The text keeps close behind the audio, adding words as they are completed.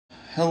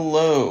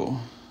Hello.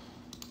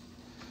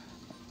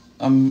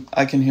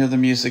 I can hear the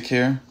music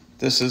here.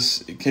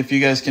 If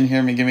you guys can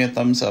hear me, give me a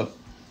thumbs up.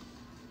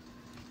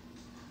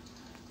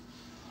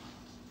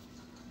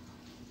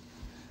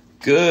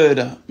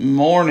 Good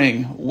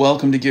morning.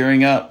 Welcome to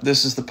Gearing Up.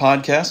 This is the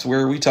podcast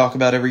where we talk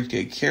about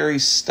everyday carry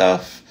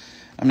stuff.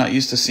 I'm not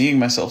used to seeing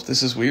myself.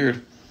 This is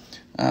weird.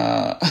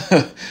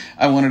 I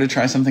wanted to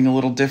try something a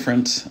little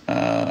different.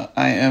 I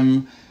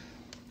am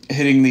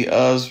hitting the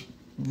uhs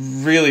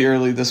really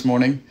early this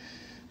morning,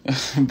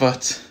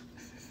 but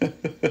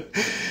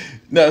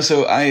no.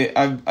 So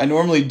I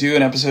normally do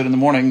an episode in the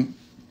morning,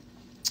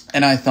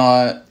 and I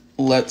thought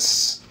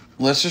let's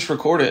just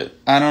record it.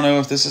 I don't know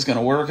if this is going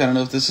to work. I don't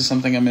know if this is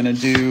something I'm going to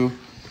do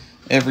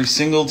every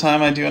single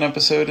time I do an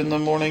episode in the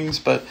mornings,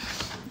 but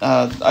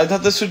I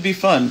thought this would be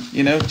fun,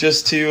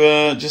 just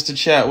to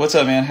chat. What's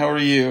up, man? How are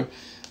you?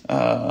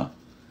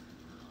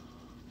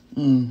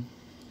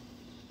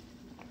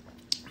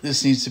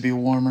 This needs to be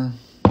warmer.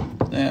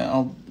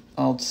 Yeah,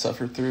 I'll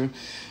suffer through.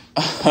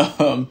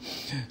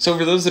 So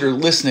for those that are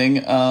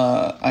listening,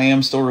 I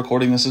am still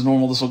recording this as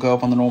normal. This will go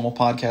up on the normal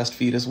podcast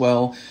feed as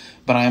well,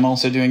 but I am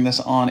also doing this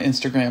on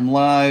Instagram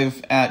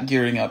Live at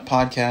Gearing Up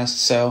Podcast.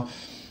 So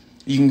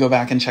you can go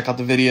back and check out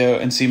the video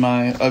and see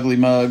my ugly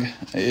mug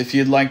if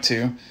you'd like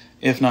to.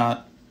 If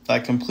not, I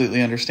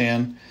completely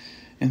understand.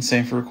 And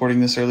same for recording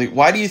this early.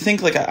 Why do you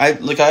think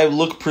I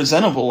look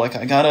presentable? Like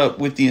I got up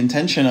with the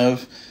intention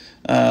of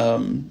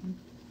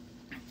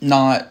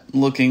not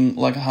looking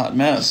like a hot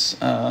mess.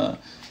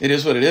 It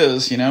is what it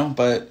is,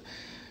 but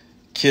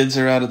kids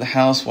are out of the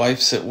house,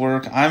 wife's at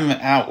work. I'm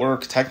at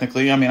work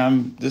technically. I mean,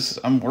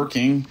 I'm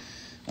working.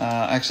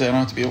 Actually, I don't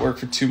have to be at work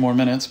for 2 more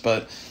minutes,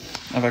 but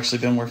I've actually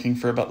been working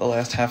for about the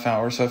last half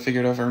hour. So I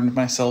figured I've earned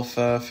myself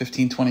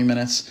 15, 20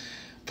 minutes.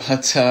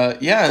 But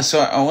so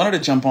I wanted to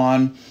jump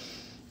on,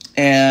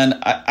 and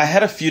I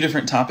had a few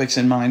different topics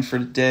in mind for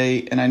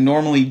today, and I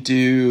normally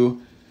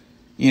do,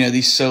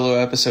 these solo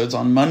episodes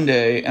on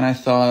Monday, and I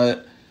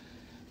thought,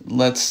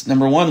 let's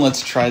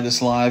try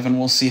this live, and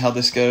we'll see how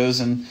this goes,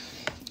 and,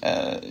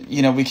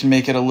 we can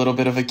make it a little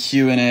bit of a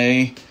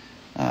Q&A,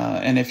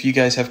 and if you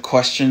guys have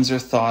questions or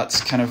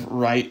thoughts kind of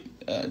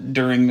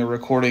during the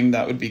recording,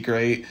 that would be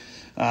great.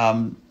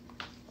 And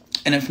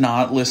if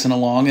not, listen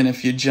along, and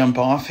if you jump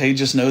off, hey,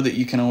 just know that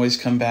you can always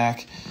come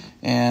back,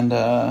 and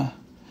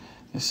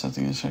it's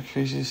something that's not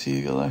crazy to see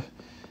you go live.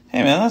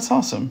 Hey, man, that's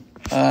awesome.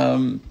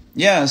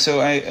 So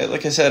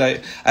like I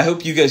said, I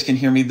hope you guys can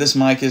hear me. This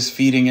mic is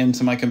feeding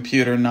into my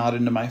computer, not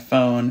into my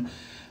phone.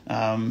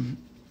 I'm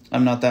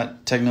not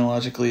that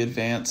technologically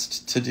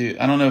advanced to do.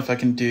 I don't know if I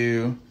can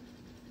do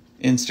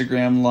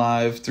Instagram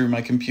Live through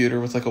my computer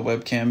with like a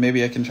webcam.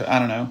 Maybe I can try. I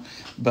don't know,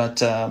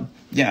 but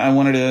I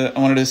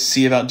wanted to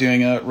see about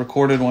doing a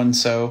recorded one.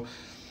 So,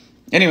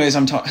 anyways,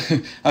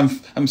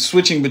 I'm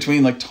switching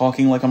between like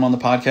talking like I'm on the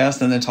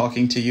podcast and then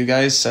talking to you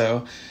guys.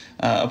 So,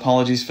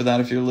 apologies for that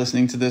if you're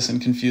listening to this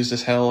and confused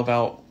as hell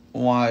about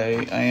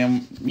why I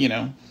am,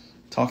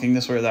 talking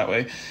this way or that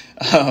way.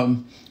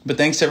 But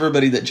thanks to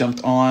everybody that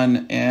jumped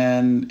on.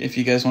 And if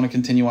you guys want to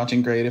continue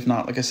watching, great. If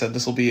not, like I said,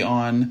 this will be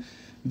on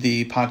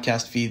the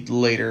podcast feed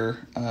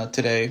later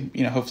today,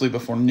 hopefully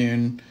before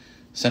noon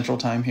Central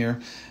Time here.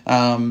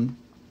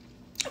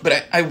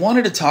 But I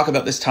wanted to talk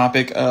about this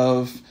topic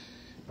of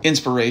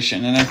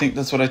inspiration. And I think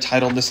that's what I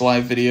titled this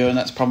live video. And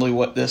that's probably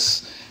what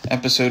this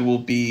episode will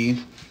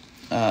be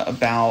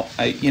about.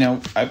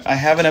 I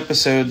have an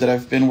episode that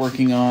I've been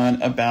working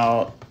on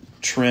about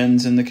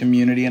trends in the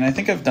community, and I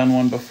think I've done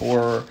one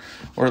before,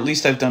 or at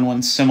least I've done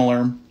one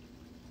similar.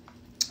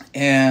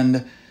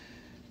 And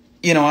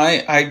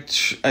I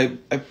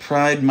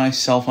pride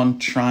myself on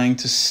trying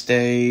to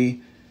stay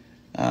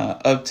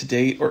up to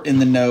date or in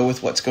the know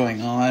with what's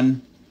going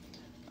on.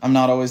 I'm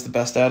not always the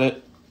best at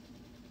it,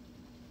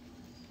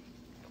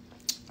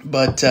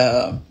 but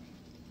I've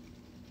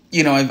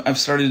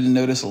started to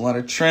notice a lot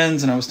of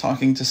trends, and I was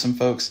talking to some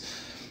folks,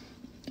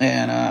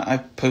 and I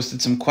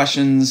posted some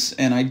questions,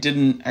 and I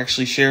didn't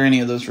actually share any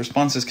of those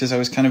responses because I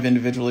was kind of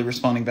individually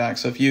responding back.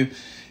 So if you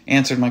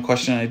answered my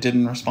question and I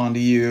didn't respond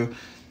to you,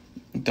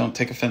 don't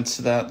take offense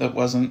to that. That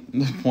wasn't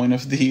the point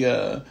of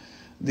the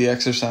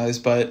exercise.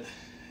 But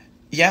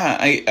yeah,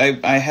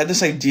 I had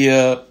this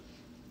idea.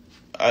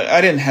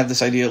 I didn't have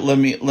this idea. Let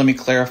me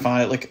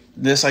clarify. Like,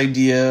 this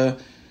idea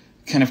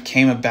kind of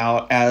came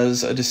about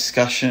as a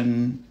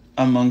discussion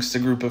amongst a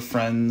group of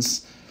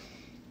friends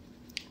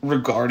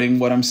regarding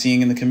what I'm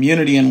seeing in the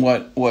community and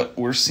what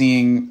we're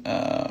seeing,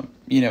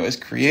 as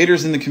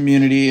creators in the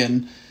community.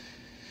 And,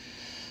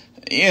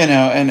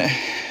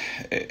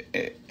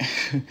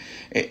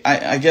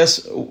 I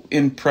guess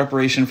in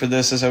preparation for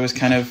this, as I was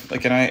kind of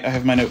like, and I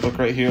have my notebook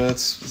right here.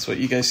 That's what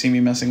you guys see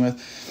me messing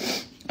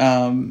with.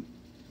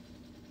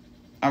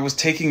 I was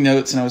taking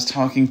notes and I was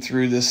talking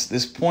through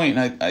this point.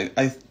 And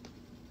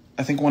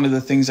I think one of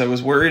the things I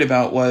was worried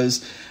about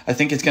was, I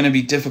think it's going to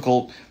be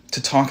difficult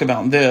to talk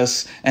about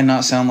this and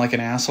not sound like an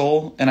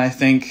asshole. And I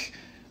think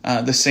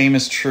the same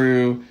is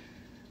true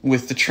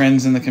with the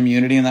trends in the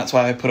community, and that's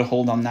why I put a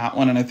hold on that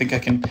one. And I think I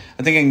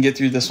can get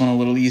through this one a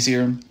little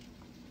easier.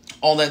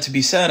 all that to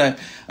be said,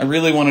 I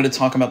really wanted to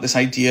talk about this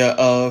idea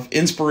of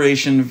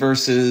inspiration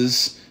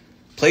versus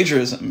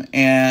plagiarism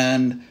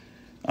and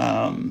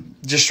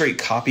just straight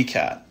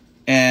copycat.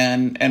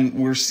 And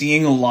we're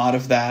seeing a lot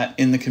of that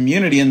in the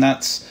community, and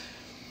that's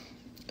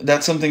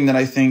something that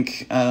I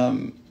think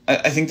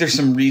there's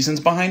some reasons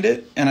behind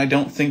it, and I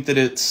don't think that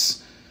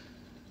it's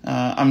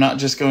I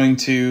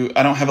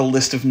don't have a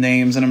list of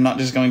names, and I'm not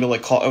just going to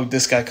like call, oh,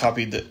 this guy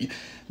copied that.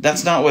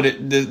 That's not what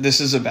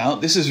this is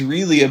about. This is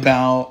really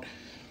about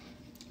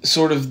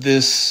sort of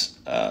this,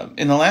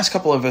 in the last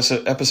couple of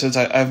episodes,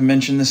 I've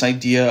mentioned this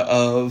idea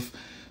of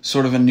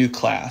sort of a new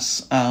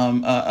class,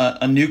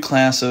 a new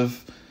class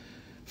of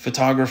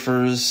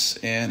photographers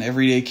and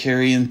everyday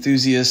carry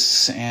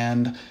enthusiasts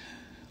and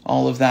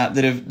all of that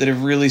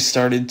have really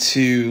started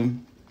to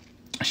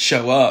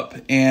show up.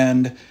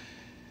 And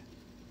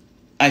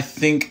I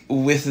think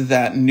with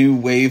that new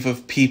wave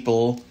of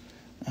people,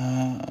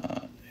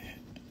 I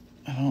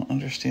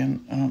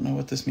don't know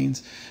what this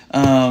means.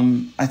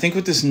 I think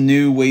with this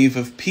new wave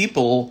of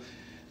people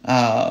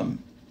that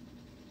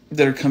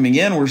are coming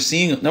in, we're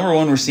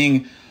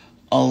seeing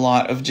a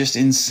lot of just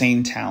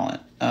insane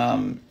talent.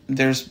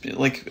 There's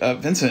like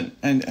Vincent,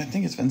 and I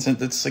think it's Vincent,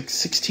 that's like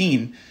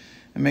 16.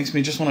 It makes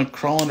me just want to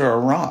crawl under a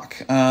rock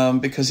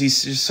because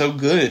he's just so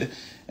good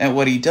at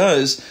what he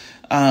does.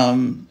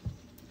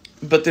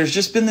 But there's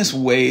just been this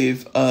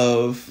wave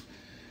of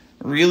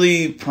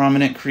really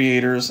prominent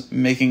creators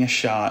making a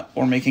shot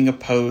or making a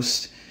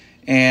post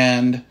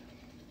and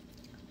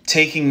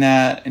taking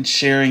that and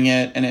sharing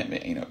it, and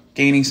it,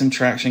 gaining some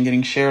traction,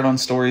 getting shared on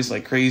stories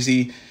like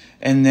crazy,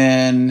 and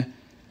then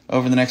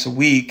over the next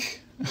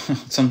week,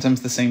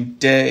 sometimes the same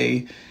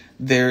day,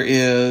 there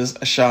is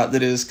a shot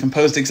that is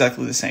composed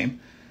exactly the same,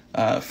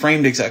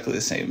 framed exactly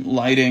the same,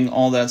 lighting,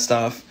 all that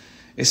stuff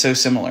is so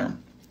similar.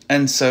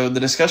 And so the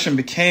discussion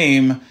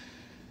became,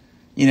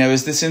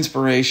 is this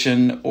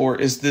inspiration or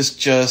is this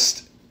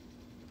just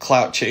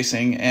clout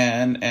chasing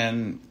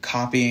and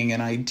copying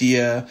an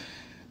idea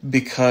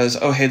because,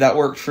 oh, hey, that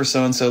worked for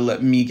so-and-so,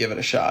 let me give it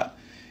a shot.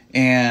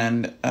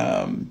 And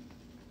kind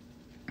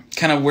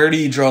of where do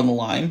you draw the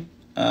line?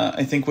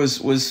 I think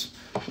was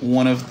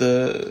one of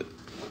the,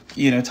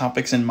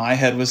 topics in my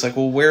head was like,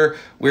 well, where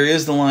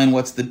is the line?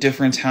 What's the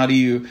difference? How do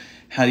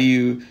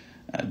you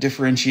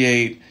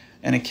differentiate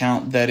an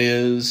account that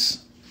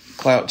is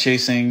clout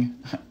chasing?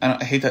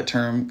 I hate that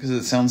term because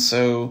it sounds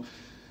so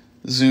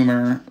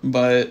Zoomer,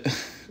 but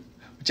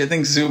which I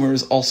think Zoomer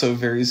is also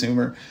very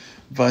Zoomer.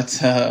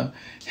 But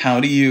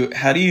how do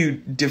you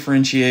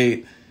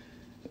differentiate,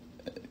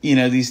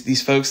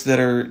 these folks that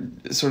are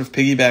sort of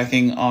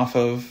piggybacking off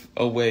of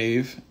a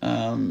wave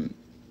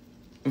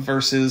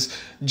versus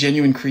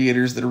genuine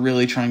creators that are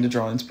really trying to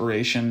draw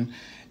inspiration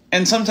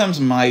and sometimes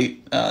might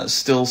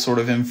still sort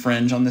of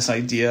infringe on this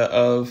idea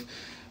of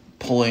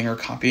pulling or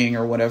copying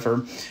or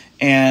whatever.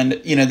 And,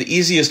 the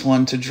easiest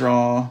one to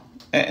draw,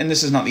 and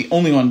this is not the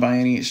only one by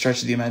any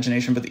stretch of the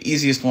imagination, but the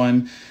easiest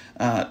one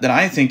that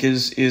I think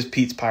is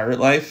Pete's Pirate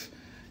Life.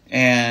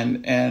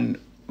 And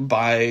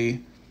by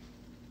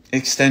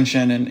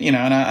extension, and,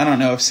 and I don't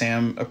know if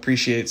Sam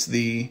appreciates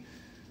the,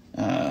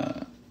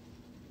 I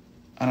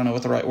don't know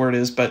what the right word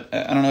is, but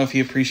I don't know if he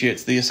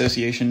appreciates the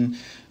association.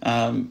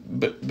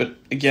 But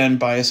again,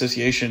 by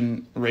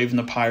association, Raven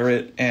the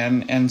Pirate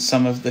and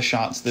some of the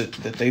shots that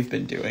they've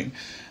been doing,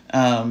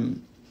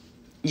 and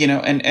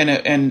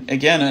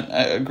again,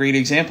 a great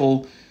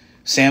example,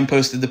 Sam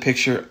posted the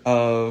picture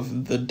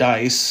of the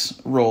dice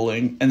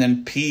rolling, and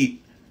then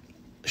Pete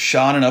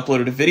shot and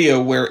uploaded a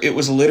video where it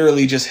was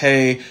literally just,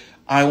 hey,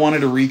 I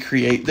wanted to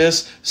recreate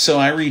this. So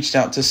I reached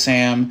out to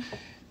Sam,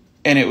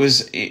 and it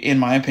was, in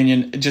my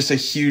opinion, just a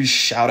huge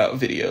shout out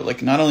video.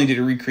 Like, not only did he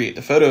recreate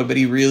the photo, but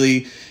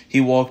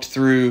he walked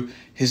through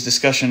his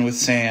discussion with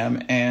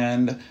Sam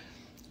and,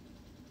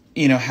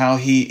 how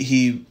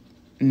he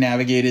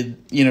navigated,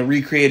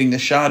 recreating the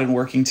shot and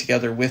working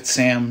together with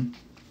Sam.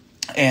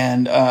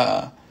 And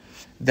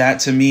that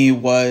to me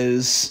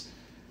was,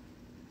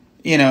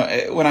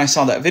 when I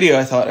saw that video,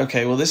 I thought,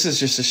 okay, well, this is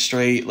just a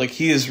straight, like,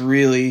 he is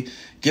really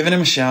giving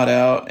him a shout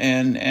out,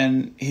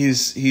 and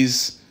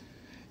it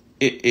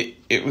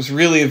was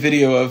really a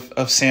video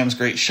of Sam's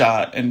great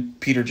shot, and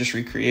Peter just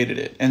recreated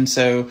it. And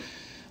so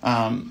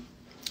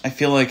I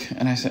feel like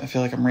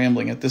I'm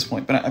rambling at this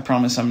point, but I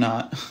promise I'm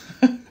not.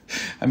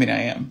 I mean,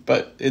 I am,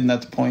 but isn't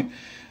that the point?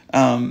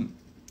 But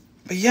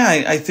yeah,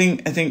 I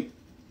think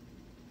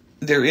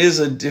there is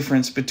a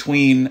difference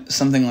between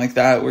something like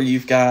that, where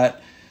you've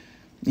got,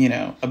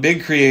 a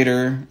big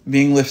creator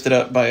being lifted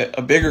up by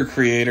a bigger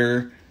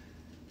creator,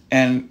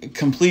 and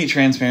complete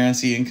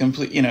transparency and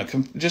complete,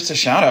 just a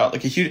shout out,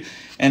 like a huge.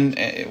 And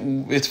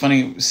it's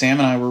funny, Sam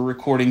and I were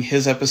recording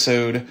his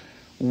episode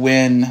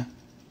when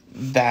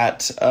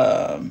that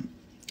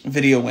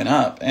video went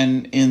up,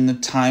 and in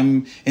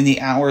the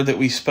hour that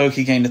we spoke,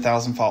 he gained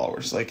 1,000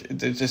 followers. Like,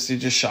 it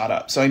just shot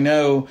up. So I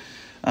know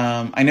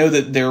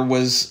that there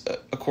was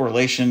a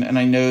correlation, and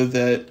I know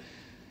that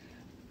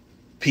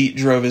Pete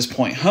drove his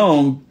point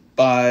home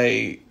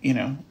by,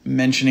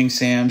 mentioning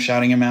Sam,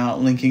 shouting him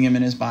out, linking him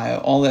in his bio,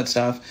 all that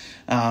stuff.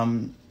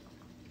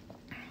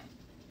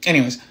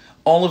 Anyways,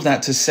 all of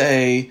that to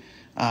say,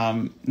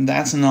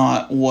 that's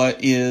not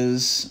what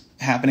is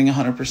happening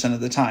 100%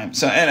 of the time.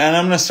 So, and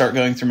I'm going to start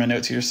going through my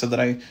notes here so that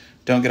I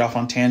don't get off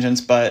on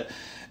tangents. But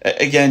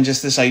again,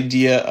 just this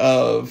idea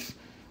of,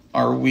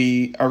 are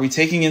we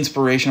taking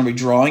inspiration? Are we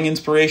drawing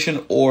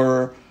inspiration,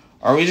 or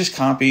are we just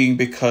copying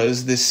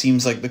because this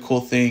seems like the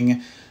cool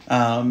thing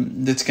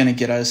that's going to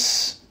get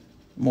us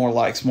more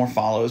likes, more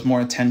follows,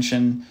 more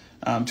attention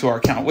to our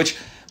account? Which,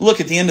 look,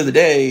 at the end of the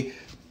day,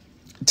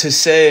 to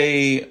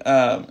say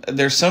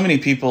there's so many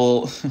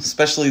people,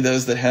 especially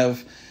those that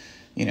have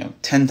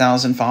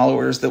 10,000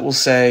 followers, that will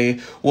say,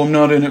 well, I'm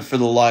not in it for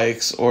the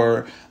likes,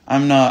 or I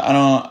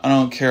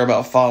don't care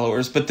about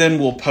followers, but then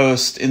will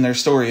post in their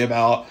story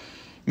about,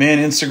 man,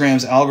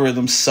 Instagram's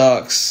algorithm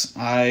sucks.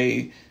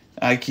 I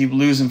keep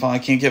losing, I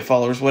can't get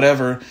followers,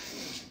 whatever.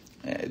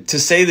 To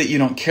say that you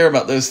don't care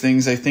about those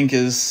things, I think,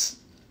 is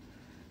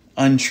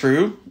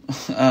untrue,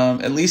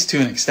 at least to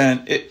an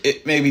extent.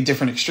 It may be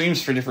different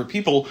extremes for different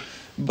people,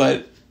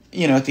 but,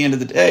 at the end of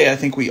the day, I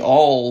think we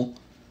all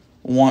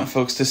want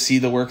folks to see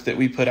the work that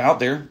we put out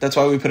there. That's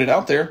why we put it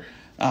out there.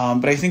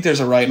 But I think there's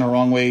a right and a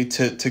wrong way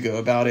to go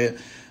about it.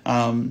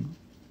 And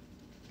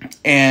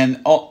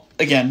all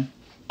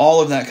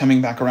of that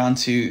coming back around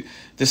to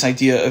this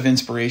idea of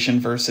inspiration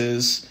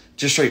versus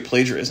just straight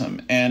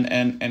plagiarism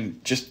and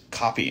just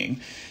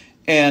copying.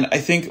 And I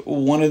think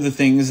one of the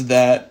things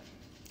that,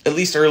 at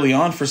least early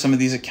on for some of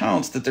these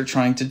accounts, that they're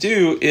trying to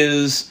do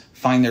is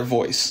find their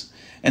voice.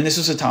 And this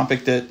was a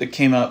topic that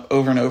came up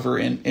over and over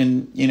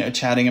in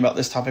chatting about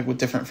this topic with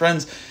different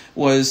friends,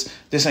 was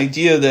this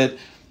idea that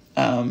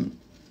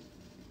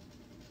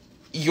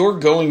you're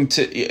going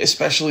to,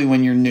 especially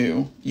when you're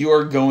new, you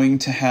are going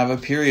to have a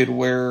period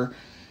where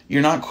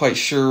you're not quite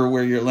sure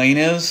where your lane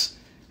is.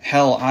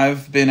 Hell,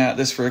 I've been at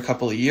this for a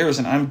couple of years,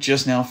 and I'm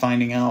just now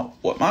finding out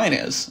what mine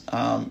is,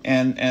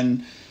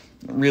 and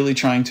really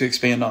trying to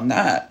expand on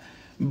that.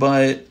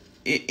 But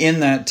in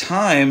that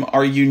time,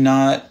 in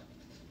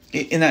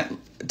that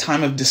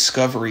time of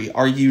discovery,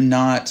 are you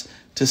not,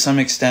 to some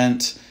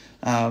extent,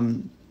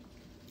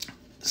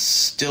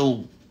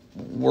 still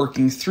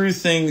working through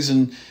things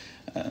and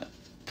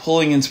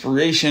pulling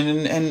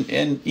inspiration?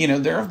 And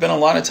there have been a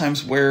lot of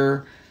times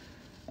where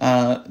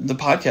the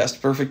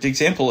podcast, perfect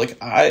example,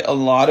 a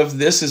lot of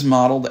this is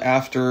modeled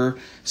after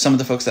some of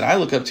the folks that I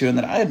look up to and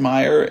that I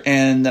admire,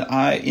 and that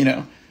I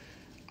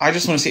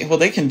just want to see, well,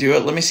 they can do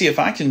it, let me see if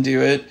I can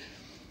do it.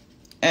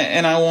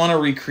 And I want to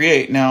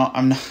recreate. Now,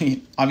 I'm not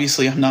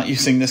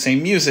using the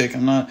same music.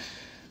 I'm not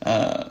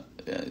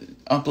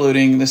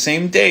uploading the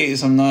same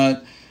days.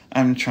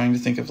 I'm trying to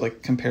think of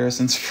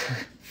comparisons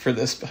for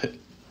this, but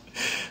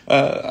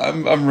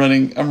I'm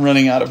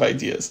running out of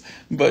ideas.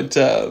 But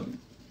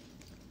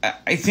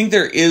I think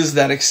there is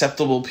that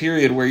acceptable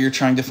period where you're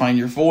trying to find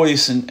your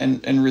voice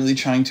and really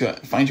trying to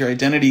find your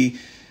identity.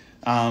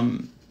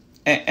 And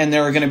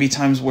there are going to be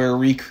times where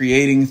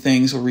recreating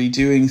things or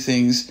redoing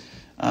things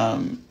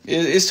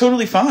is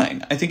totally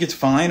fine. I think it's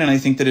fine, and I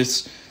think that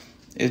it's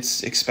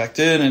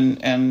expected,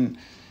 and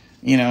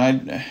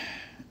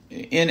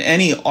in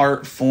any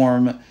art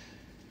form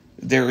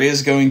there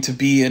is going to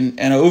be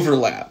an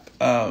overlap,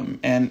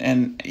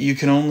 and you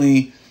can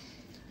only,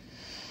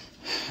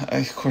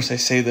 of course I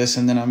say this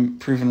and then I'm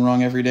proven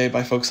wrong every day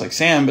by folks like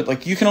Sam,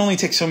 but you can only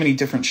take so many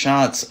different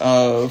shots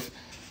of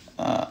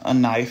a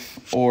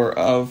knife or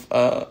of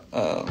a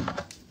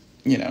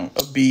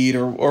bead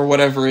or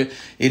whatever it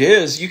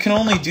is. You can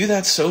only do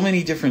that so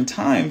many different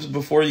times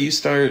before you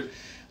start.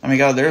 Oh my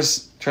God,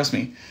 trust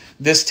me,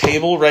 this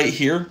table right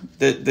here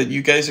that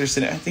you guys are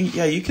sitting, I think,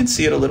 yeah, you can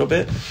see it a little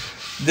bit.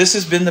 This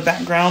has been the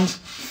background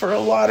for a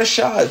lot of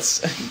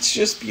shots. It's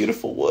just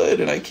beautiful wood,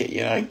 and I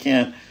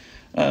can't,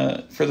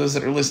 for those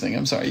that are listening,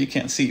 I'm sorry, you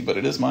can't see, but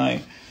it is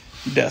my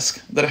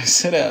desk that I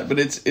sit at, but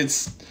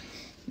it's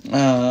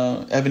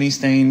ebony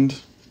stained,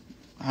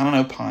 I don't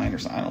know, pine or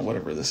something, I don't know,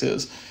 whatever this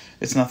is.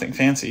 It's nothing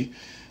fancy,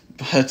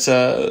 but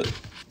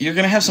you're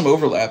going to have some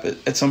overlap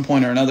at some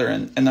point or another,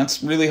 and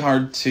that's really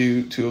hard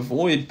to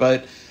avoid.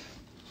 But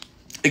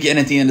again,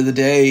 at the end of the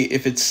day,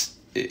 if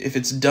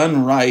it's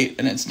done right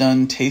and it's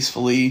done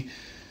tastefully,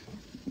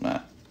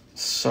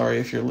 sorry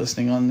if you're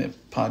listening on the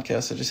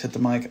podcast, I just hit the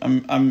mic.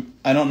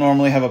 I don't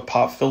normally have a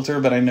pop filter,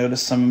 but I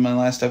noticed some of my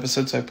last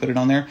episodes, so I put it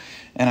on there,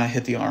 and I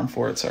hit the arm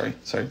for it. Sorry,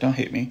 don't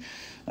hate me.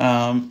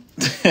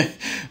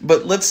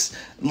 But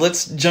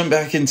let's jump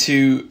back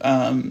into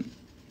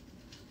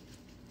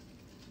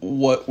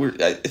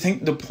I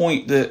think the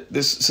point that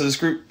this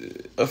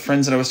group of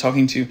friends that I was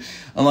talking to,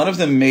 a lot of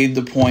them made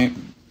the point,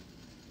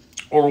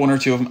 or one or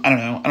two of them, I don't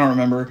know, I don't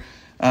remember,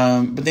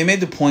 but they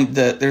made the point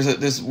that there's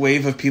this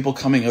wave of people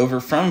coming over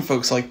from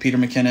folks like Peter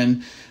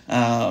McKinnon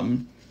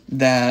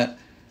that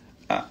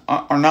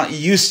are not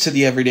used to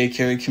the everyday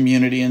carry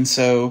community, and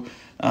so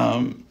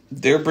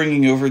they're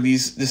bringing over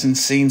this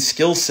insane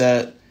skill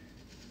set.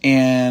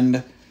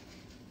 And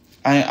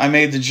I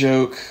made the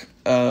joke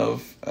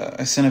of,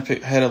 I sent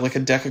had like a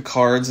deck of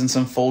cards and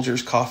some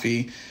Folgers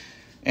coffee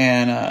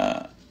and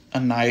a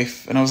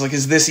knife, and I was like,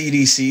 "Is this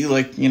EDC?"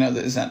 Like, you know,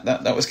 is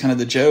that was kind of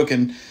the joke,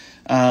 and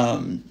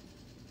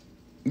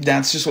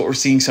that's just what we're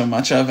seeing so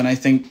much of. And I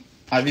think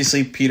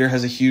obviously Peter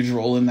has a huge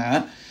role in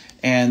that.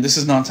 And this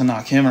is not to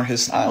knock him or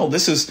his style.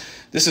 This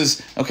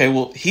is okay.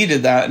 Well, he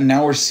did that, and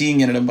now we're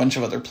seeing it in a bunch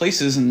of other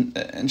places,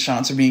 and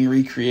shots are being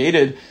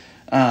recreated.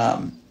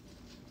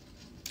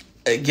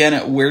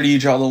 Again, where do you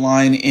draw the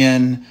line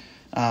in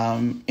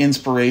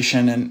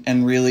inspiration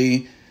and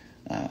really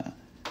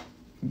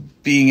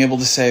being able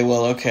to say,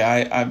 well, okay,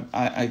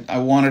 I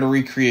wanted to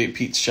recreate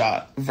Pete's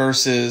shot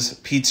versus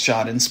Pete's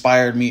shot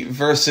inspired me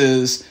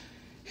versus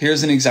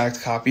here's an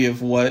exact copy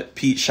of what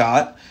Pete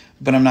shot,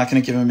 but I'm not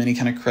going to give him any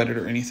kind of credit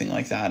or anything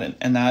like that.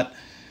 And that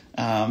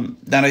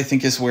I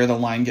think is where the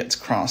line gets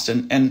crossed.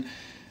 And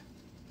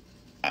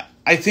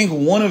I think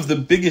one of the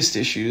biggest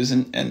issues,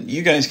 and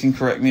you guys can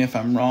correct me if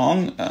I'm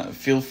wrong,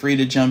 feel free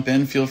to jump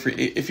in. Feel free,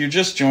 if you're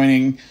just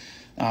joining,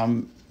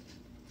 I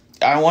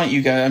want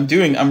you guys,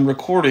 I'm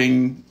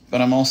recording,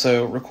 but I'm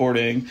also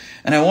recording,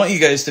 and I want you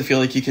guys to feel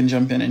like you can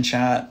jump in and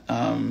chat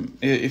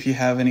if you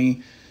have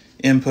any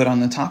input on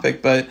the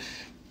topic. But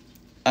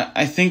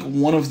I think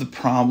one of the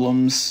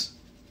problems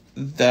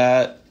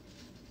that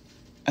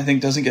I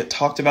think doesn't get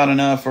talked about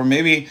enough, or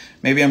maybe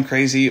I'm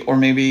crazy, or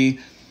maybe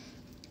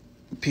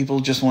people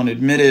just won't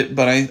admit it,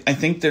 but I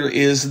think there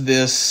is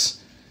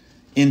this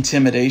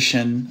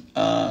intimidation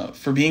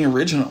for being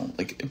original.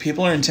 Like,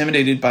 people are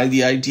intimidated by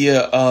the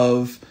idea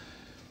of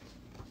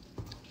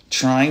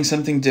trying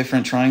something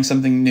different, trying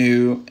something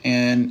new,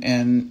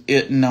 and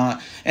it's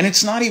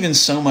not even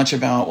so much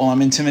about, well,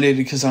 I'm intimidated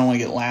because I don't want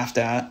to get laughed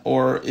at,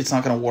 or it's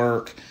not going to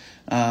work.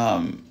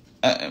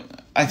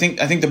 I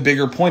think the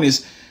bigger point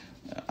is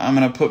I'm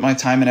going to put my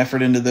time and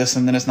effort into this,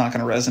 and then it's not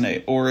going to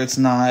resonate, or it's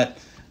not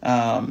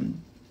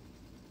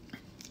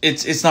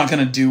it's not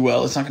going to do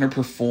well. It's not going to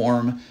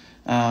perform.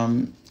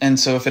 And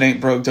so if it ain't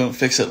broke, don't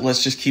fix it.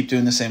 Let's just keep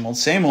doing the same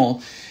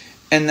old.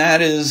 And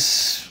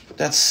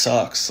that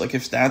sucks. Like,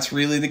 if that's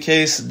really the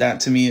case, that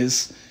to me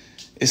is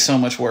so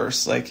much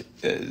worse. Like,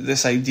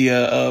 this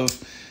idea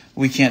of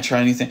we can't try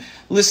anything.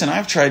 Listen,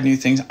 I've tried new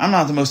things. I'm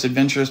not the most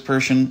adventurous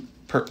person.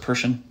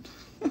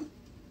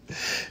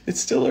 It's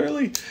still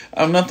early.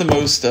 I'm not the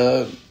most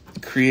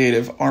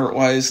creative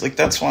art-wise. Like,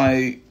 that's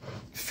why,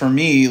 for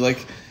me,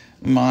 like,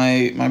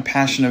 my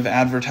passion of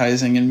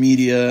advertising and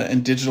media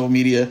and digital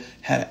media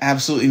had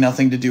absolutely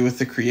nothing to do with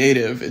the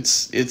creative.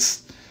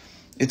 It's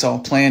all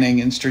planning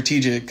and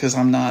strategic, because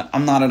I'm not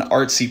an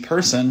artsy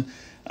person.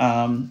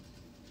 I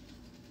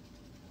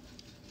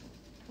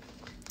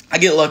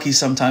get lucky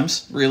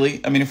sometimes, really.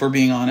 I mean, if we're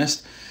being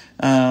honest.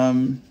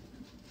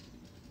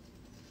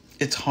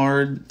 It's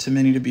hard to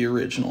many to be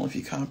original if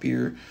you copy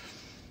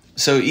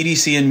So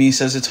EDC and me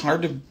says it's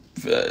hard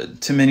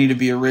to many to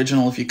be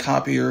original if you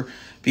copy or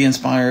be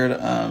inspired.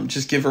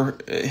 Just give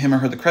him or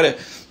her the credit.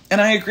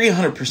 And I agree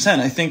 100%.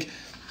 I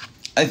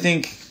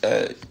think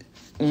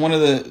one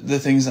of the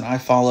things that I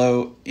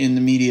follow in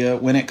the media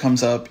when it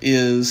comes up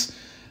is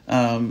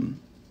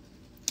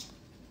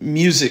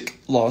music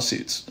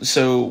lawsuits.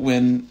 So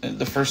when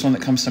the first one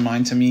that comes to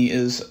mind to me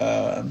is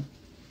Ed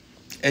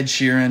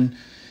Sheeran,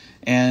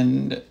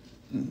 and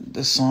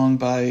the song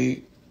there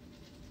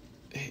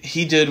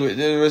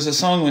was a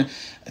song with,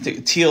 I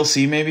think,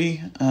 TLC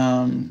maybe,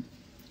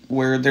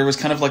 where there was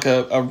kind of like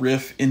a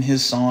riff in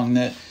his song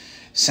that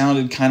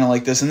sounded kind of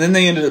like this, and then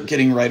they ended up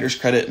getting writer's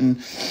credit.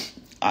 And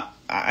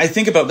I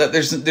think about that.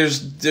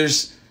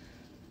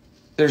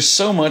 There's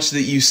so much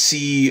that you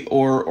see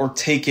or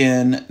take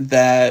in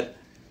that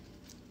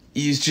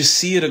you just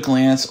see at a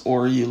glance,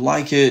 or you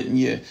like it and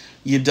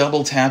you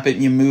double tap it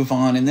and you move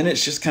on, and then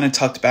it's just kind of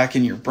tucked back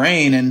in your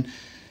brain, and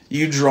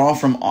you draw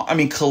from,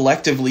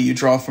 collectively you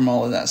draw from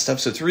all of that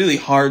stuff. So it's really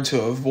hard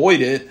to avoid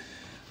it.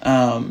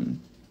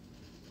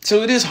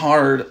 So it is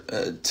hard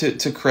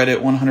to credit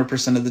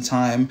 100% of the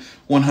time,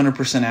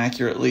 100%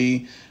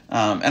 accurately.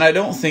 And I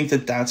don't think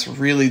that that's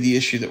really the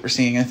issue that we're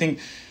seeing. I think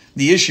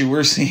the issue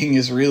we're seeing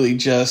is really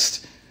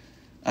just,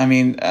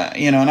 and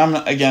I'm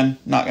not going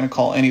to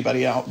call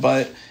anybody out,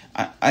 but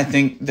I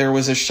think there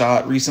was a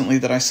shot recently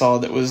that I saw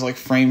that was like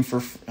frame for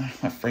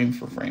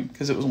frame,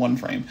 because it was one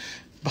frame,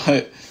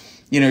 but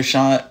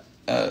shot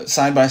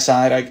side by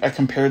side. I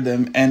compared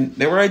them, and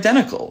they were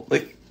identical.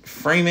 Like,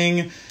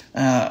 framing,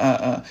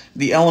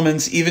 the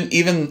elements,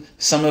 even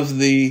some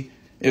of it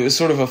was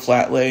sort of a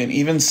flat lay, and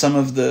even some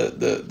of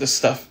the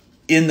stuff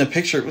in the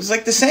picture, it was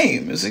like the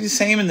same. It was like the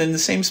same, and then the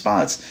same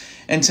spots.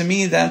 And to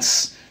me,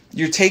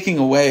 you're taking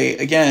away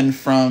again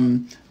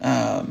from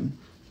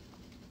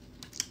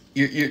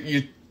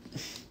you.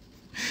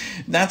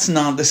 That's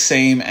not the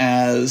same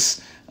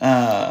as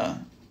I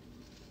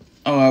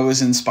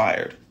was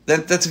inspired.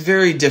 That's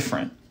very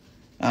different.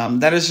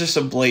 That is just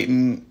a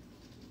blatant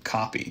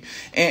copy.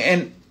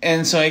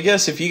 And so I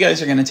guess if you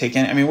guys are going to take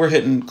in, we're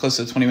hitting close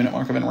to the 20-minute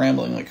mark. I've been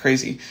rambling like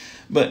crazy.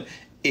 But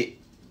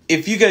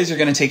if you guys are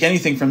going to take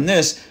anything from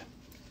this,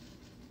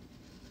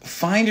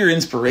 find your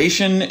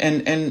inspiration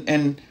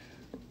and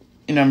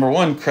number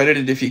one, credit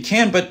it if you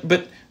can,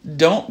 but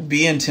don't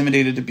be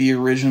intimidated to be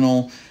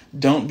original.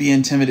 Don't be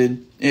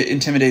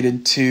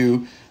intimidated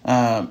to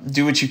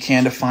do what you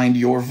can to find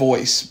your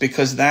voice,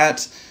 because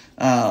that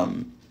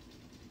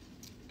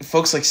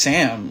folks like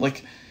Sam,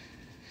 like,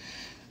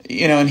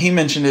 and he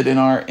mentioned it in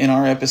our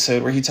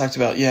episode where he talked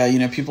about,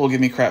 people give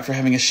me crap for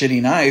having a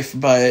shitty knife,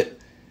 but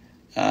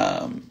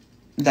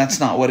that's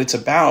not what it's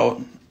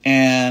about.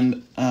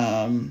 And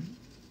I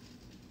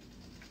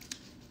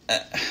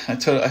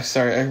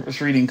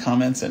was reading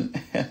comments, and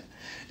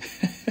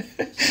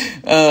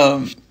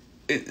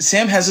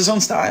Sam has his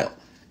own style,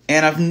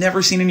 and I've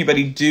never seen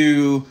anybody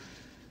do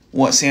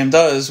what Sam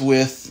does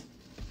with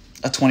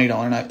a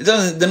 $20 knife.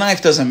 The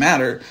knife doesn't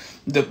matter.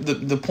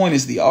 The point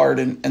is the art,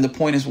 and the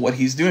point is what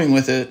he's doing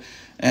with it.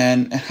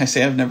 And I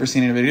say I've never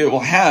seen anybody do it.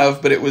 Well, I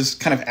have, but it was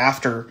kind of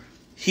after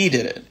he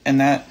did it. And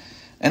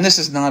this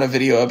is not a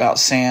video about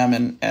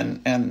Sam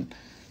and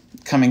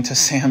coming to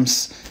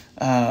Sam's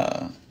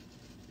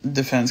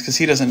defense, because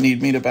he doesn't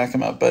need me to back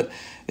him up. But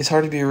it's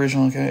hard to be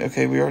original.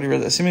 Okay, we already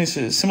read that.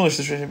 Similar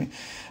situation.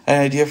 I had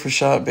an idea for a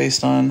shot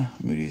based on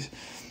Moody's.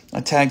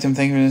 I tagged him,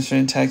 thank him,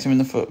 and tagged him in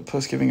the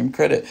post, giving him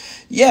credit.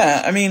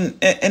 Yeah, I mean,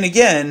 and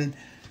again,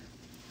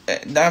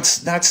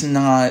 that's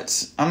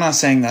not. I'm not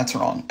saying that's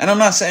wrong, and I'm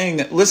not saying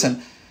that.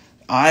 Listen,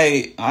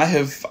 I've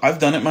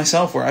done it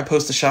myself where I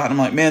post a shot and I'm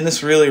like, man,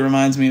 this really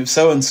reminds me of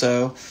so and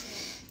so,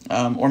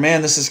 or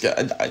man, this is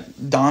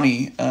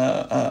Donnie,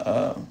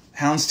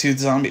 Houndstooth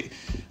Zombie,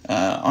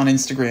 on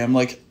Instagram.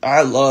 Like,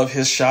 I love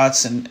his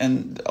shots,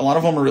 and a lot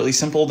of them are really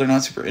simple. They're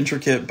not super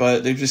intricate,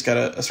 but they've just got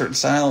a certain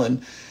style.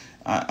 And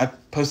I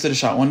posted a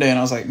shot one day and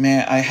I was like,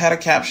 man, I had a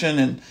caption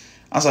and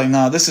I was like,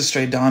 nah, this is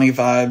straight Donnie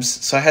vibes.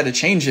 So I had to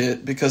change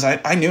it because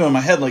I knew in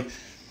my head, like,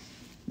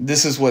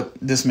 this is what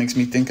this makes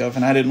me think of.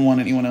 And I didn't want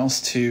anyone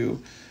else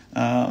to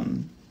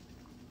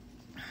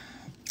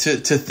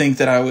think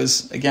that I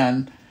was,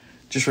 again,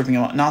 just ripping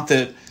him off. Not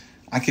that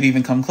I could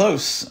even come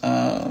close.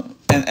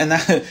 And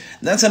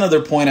that's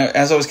another point.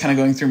 As I was kind of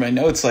going through my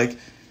notes, like,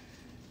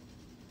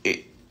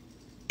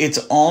 it's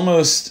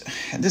almost,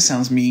 this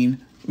sounds mean,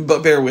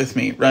 but bear with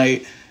me,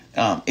 right?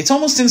 It's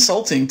almost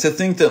insulting to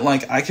think that,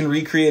 like, I can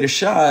recreate a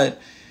shot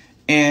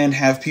and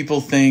have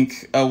people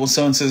think, oh, well,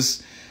 so-and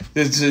says,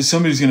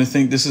 somebody's going to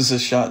think this is a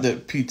shot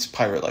that Pete's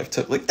pirate life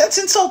took. Like, that's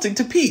insulting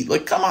to Pete.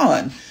 Like, come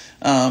on.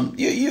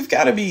 You've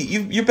got to be,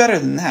 you're better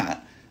than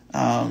that.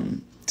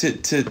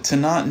 To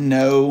not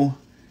know,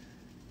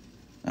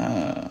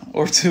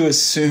 or to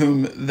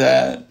assume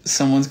that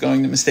someone's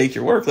going to mistake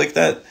your work like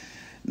that,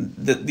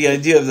 the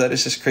idea of that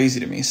is just crazy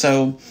to me.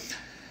 So,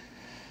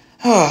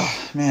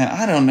 oh man,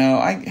 I don't know.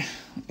 I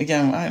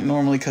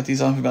normally cut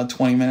these off about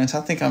 20 minutes.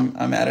 I think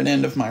I'm at an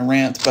end of my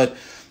rant, but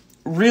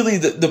really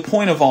the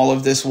point of all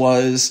of this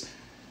was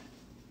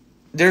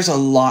there's a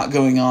lot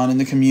going on in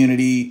the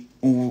community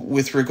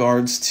with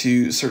regards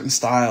to certain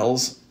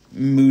styles.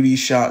 Moody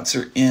shots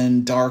are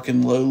in, dark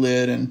and low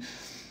lit, and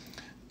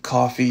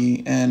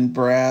coffee and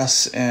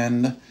brass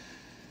and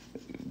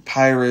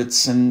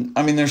pirates, and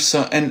I mean there's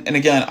so, and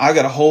again, I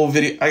got a whole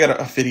video. I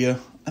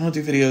don't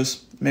do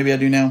videos. Maybe I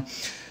do now.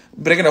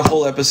 But I got a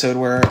whole episode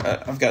where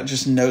I've got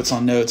just notes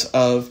on notes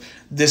of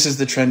this is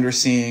the trend we're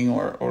seeing,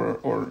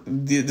 or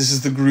this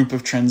is the group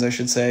of trends, I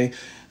should say.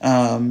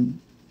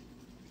 And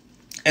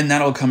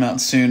that'll come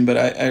out soon, but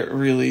I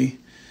really,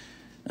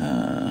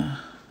 hang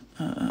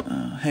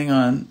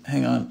on.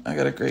 I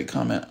got a great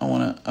comment.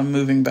 I'm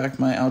moving back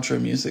my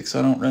outro music so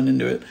I don't run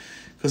into it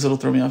because it'll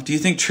throw me off. Do you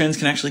think trends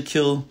can actually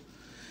kill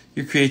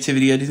your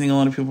creativity? I do think a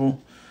lot of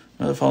people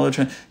follow the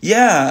trend.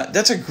 Yeah,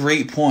 that's a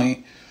great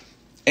point.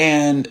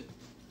 And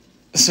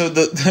so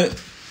the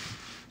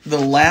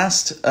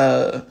last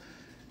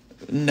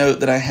note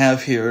that I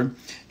have here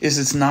is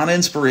it's not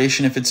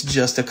inspiration if it's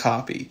just a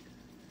copy.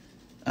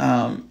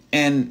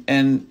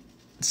 And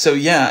so,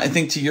 yeah, I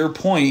think to your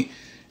point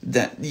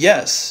that,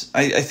 yes,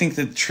 I think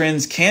that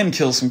trends can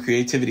kill some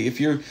creativity. If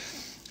you're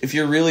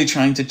really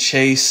trying to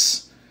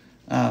chase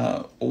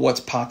what's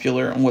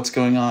popular and what's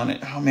going on.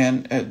 Oh,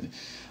 man,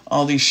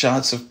 all these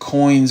shots of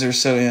coins are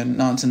so in.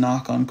 Not to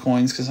knock on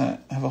coins because I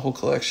have a whole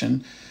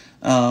collection.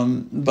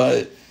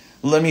 But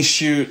let me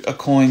shoot a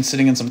coin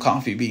sitting in some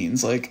coffee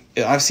beans. Like,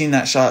 I've seen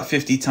that shot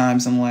 50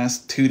 times in the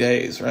last 2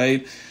 days,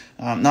 right?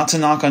 Not to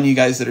knock on you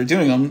guys that are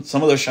doing them.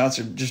 Some of those shots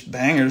are just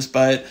bangers,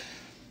 but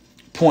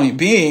point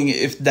being,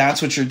 if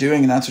that's what you're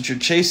doing and that's what you're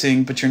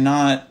chasing, but you're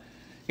not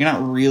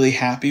really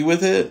happy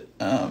with it,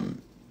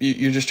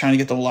 you're just trying to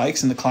get the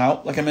likes and the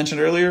clout, like I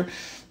mentioned earlier,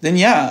 then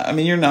yeah, I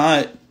mean, you're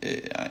not,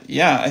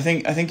 I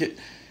think it,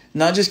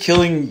 not just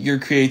killing your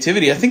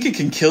creativity, I think it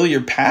can kill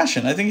your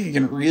passion. I think it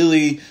can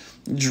really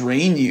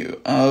drain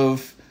you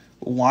of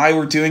why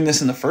we're doing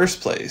this in the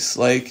first place.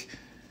 Like,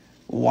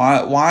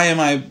 why am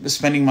I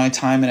spending my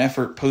time and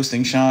effort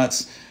posting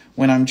shots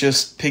when I'm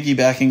just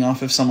piggybacking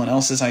off of someone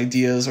else's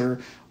ideas or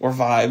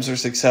vibes or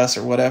success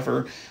or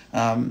whatever?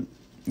 I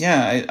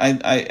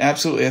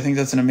absolutely, I think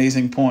that's an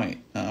amazing point.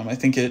 I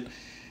think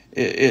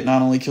it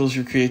not only kills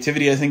your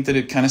creativity, I think that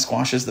it kind of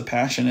squashes the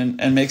passion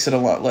and makes it a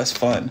lot less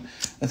fun.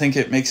 I think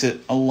it makes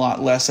it a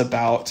lot less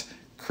about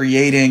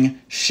creating,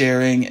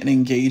 sharing, and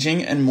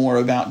engaging, and more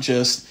about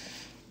just,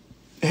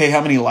 hey,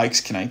 how many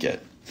likes can I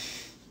get?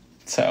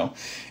 So,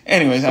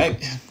 anyways,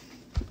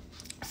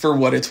 for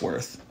what it's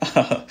worth,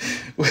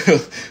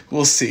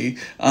 we'll see.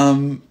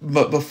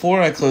 But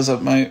before I close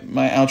up, my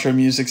outro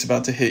music's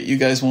about to hit. You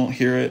guys won't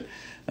hear it.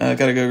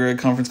 Gotta go, Greg.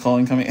 Conference call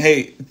incoming.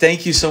 Hey,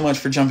 thank you so much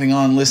for jumping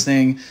on,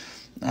 listening.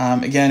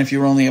 Again, if you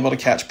were only able to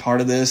catch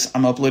part of this,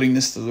 I'm uploading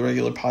this to the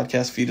regular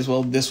podcast feed as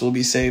well. This will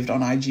be saved on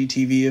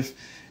IGTV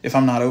if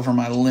I'm not over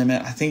my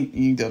limit. I think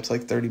you can go up to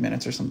like 30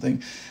 minutes or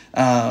something.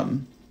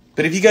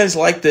 But if you guys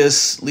like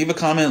this, leave a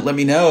comment, let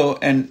me know,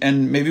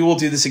 and maybe we'll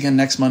do this again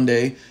next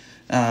Monday.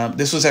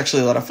 This was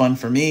actually a lot of fun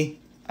for me.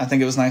 I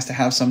think it was nice to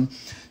have some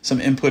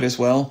input as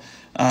well.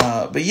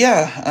 But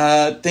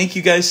yeah, thank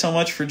you guys so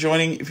much for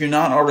joining. If you're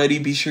not already,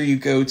 be sure you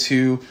go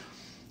to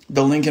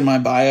the link in my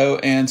bio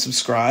and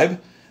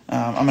subscribe.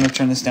 I'm going to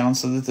turn this down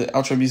so that the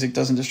outro music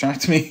doesn't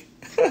distract me.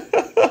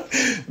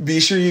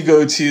 Be sure you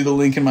go to the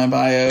link in my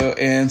bio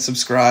and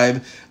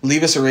subscribe.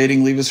 Leave us a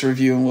rating, leave us a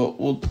review, and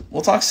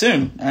we'll talk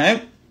soon. All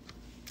right?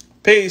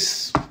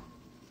 Peace.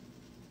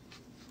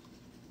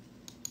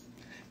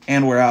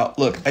 And we're out.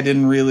 Look, I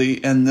didn't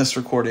really end this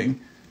recording.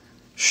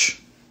 Shh.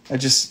 I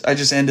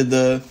just ended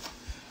the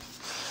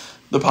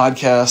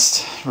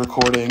podcast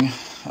recording.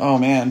 Oh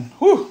man.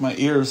 Whew, my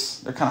ears,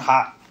 they're kind of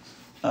hot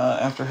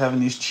after having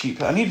these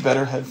cheap. I need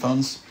better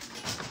headphones.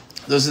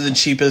 Those are the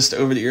cheapest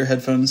over-the-ear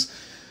headphones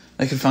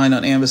I could find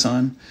on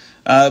Amazon.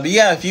 But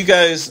yeah, if you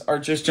guys are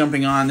just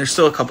jumping on, there's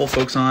still a couple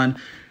folks on.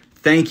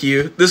 Thank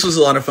you. This was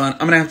a lot of fun. I'm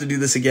going to have to do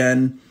this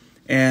again.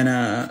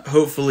 And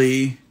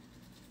hopefully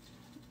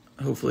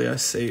I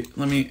save.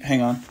 Let me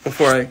hang on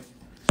before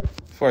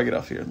I get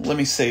off here. Let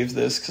me save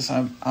this because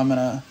I'm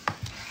gonna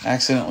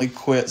accidentally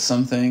quit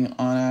something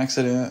on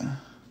accident.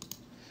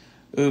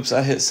 Oops,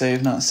 I hit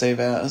save, not save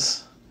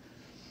as.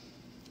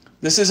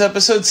 This is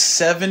episode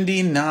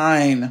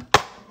 79.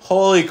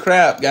 Holy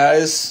crap,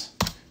 guys!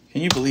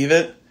 Can you believe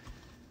it?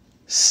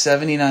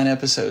 79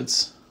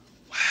 episodes.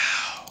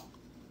 Wow,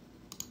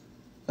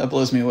 that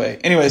blows me away.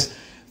 Anyways.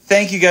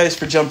 Thank you guys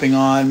for jumping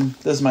on.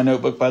 This is my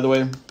notebook, by the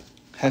way.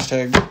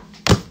 Hashtag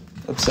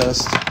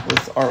obsessed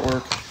with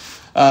artwork.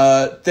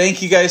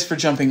 Thank you guys for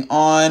jumping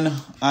on.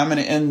 I'm going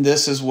to end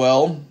this as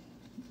well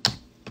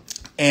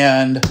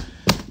and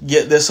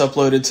get this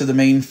uploaded to the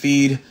main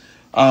feed.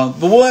 But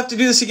we'll have to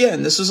do this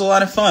again. This was a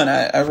lot of fun.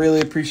 I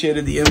really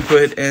appreciated the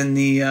input and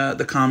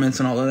the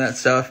comments and all of that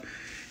stuff.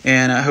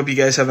 And I hope you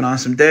guys have an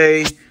awesome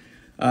day.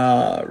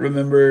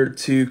 Remember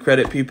to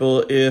credit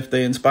people if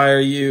they inspire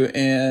you,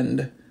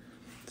 and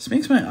this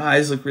makes my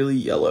eyes look really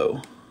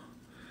yellow.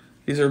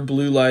 These are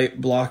blue light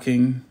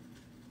blocking.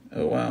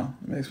 Oh, wow.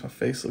 It makes my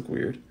face look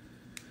weird.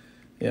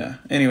 Yeah.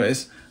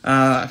 Anyways,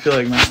 I feel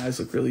like my eyes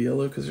look really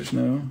yellow because there's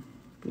no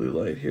blue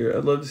light here.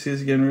 I'd love to see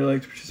us again. Really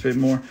like to participate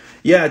more.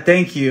 Yeah,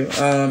 thank you.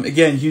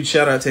 Again, huge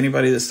shout out to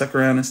anybody that stuck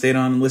around and stayed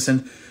on and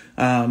listened.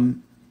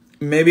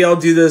 Maybe I'll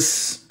do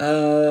this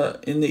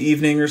in the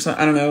evening or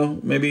something. I don't know.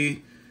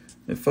 Maybe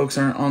if folks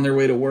aren't on their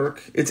way to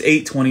work. It's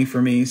 8:20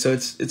 for me, so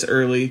it's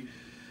early.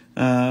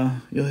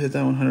 You'll hit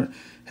that 100.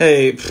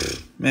 Hey,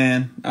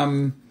 man,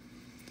 I'm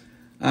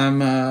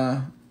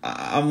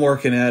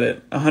working at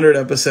it. 100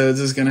 episodes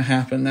is gonna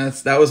happen.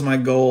 That was my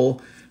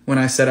goal when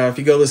I set out. If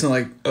you go listen to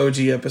like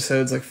OG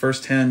episodes, like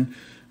first 10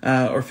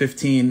 or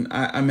 15,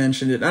 I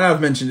mentioned it, and I've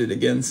mentioned it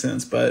again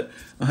since. But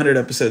 100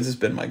 episodes has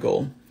been my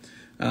goal.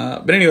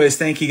 But anyways,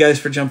 thank you guys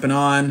for jumping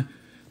on.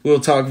 We'll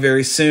talk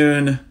very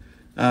soon.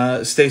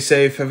 Stay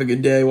safe. Have a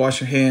good day. Wash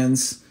your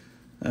hands.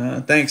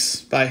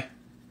 Thanks. Bye.